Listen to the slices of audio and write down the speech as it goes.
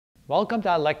Welcome to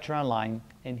our lecture online,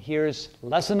 and here's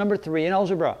lesson number 3 in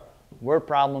algebra, word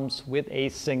problems with a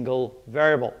single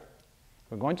variable.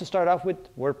 We're going to start off with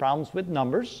word problems with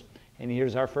numbers, and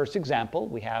here's our first example.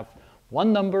 We have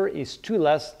one number is 2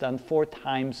 less than 4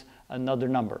 times another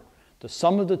number. The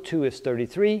sum of the two is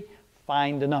 33.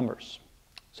 Find the numbers.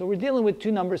 So we're dealing with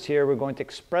two numbers here. We're going to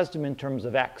express them in terms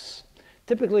of x.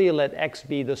 Typically, you let x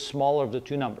be the smaller of the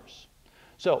two numbers.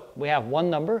 So we have one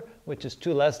number, which is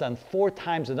 2 less than 4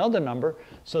 times another number.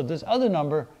 So this other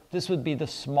number, this would be the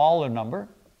smaller number.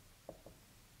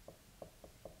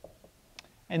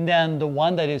 And then the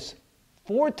one that is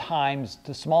 4 times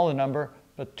the smaller number,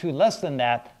 but 2 less than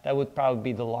that, that would probably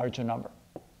be the larger number.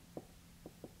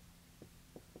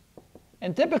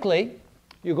 And typically,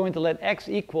 you're going to let x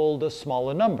equal the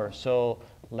smaller number. So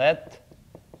let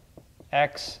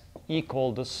x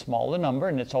equal the smaller number,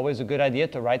 and it's always a good idea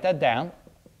to write that down,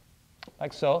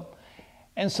 like so.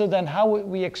 And so then how would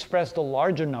we express the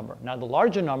larger number? Now the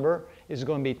larger number is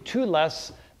going to be 2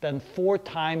 less than 4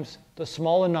 times the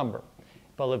smaller number.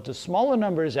 But if the smaller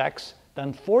number is x,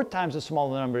 then 4 times the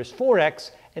smaller number is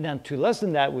 4x, and then 2 less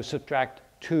than that, we subtract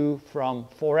 2 from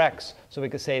 4x. So we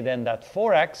could say then that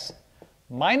 4x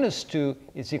minus 2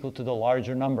 is equal to the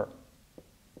larger number.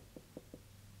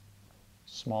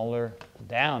 Smaller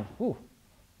down. Ooh,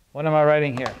 what am I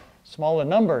writing here? Smaller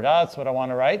number, that's what I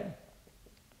want to write.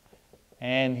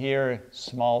 And here,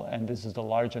 small, and this is the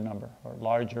larger number, or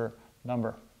larger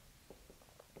number.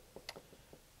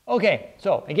 Okay,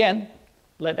 so again,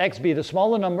 let x be the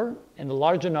smaller number, and the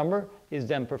larger number is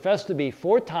then professed to be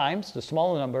 4 times the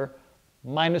smaller number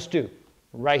minus 2,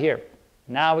 right here.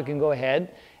 Now we can go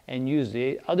ahead and use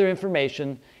the other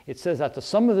information. It says that the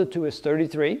sum of the two is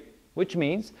 33, which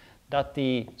means that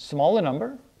the smaller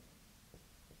number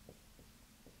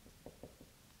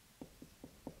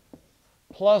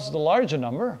plus the larger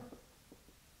number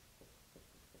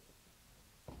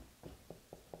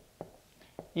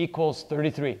equals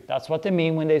 33. That's what they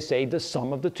mean when they say the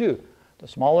sum of the two. The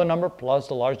smaller number plus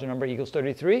the larger number equals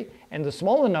 33, and the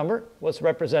smaller number was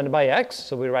represented by x,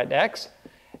 so we write x,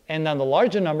 and then the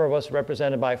larger number was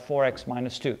represented by 4x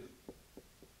minus 2.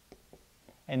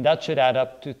 And that should add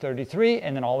up to 33,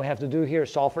 and then all we have to do here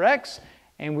is solve for x,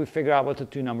 and we figure out what the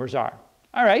two numbers are.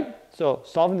 All right, so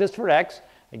solving this for x,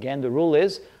 again, the rule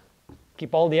is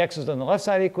keep all the x's on the left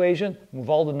side of the equation, move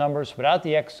all the numbers without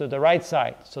the x to the right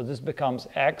side. So this becomes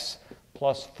x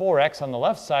plus 4x on the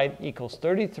left side equals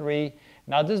 33.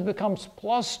 Now this becomes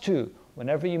plus 2.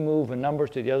 Whenever you move a number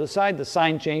to the other side, the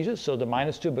sign changes, so the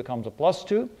minus 2 becomes a plus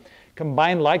 2.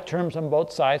 Combine like terms on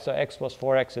both sides, so x plus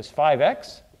 4x is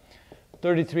 5x.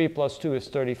 33 plus 2 is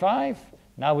 35.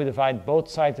 Now we divide both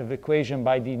sides of the equation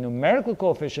by the numerical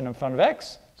coefficient in front of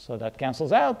x, so that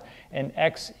cancels out, and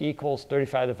x equals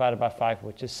 35 divided by 5,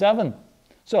 which is 7.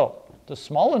 So the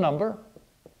smaller number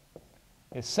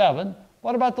is 7.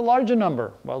 What about the larger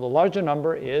number? Well, the larger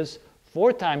number is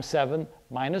 4 times 7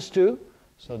 minus 2.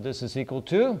 So this is equal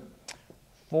to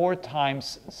 4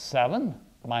 times 7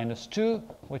 minus 2,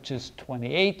 which is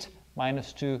 28,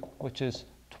 minus 2, which is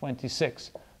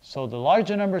 26. So the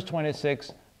larger number is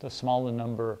 26, the smaller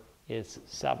number is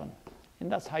 7.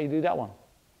 And that's how you do that one.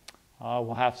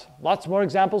 We'll have lots more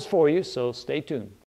examples for you, so stay tuned.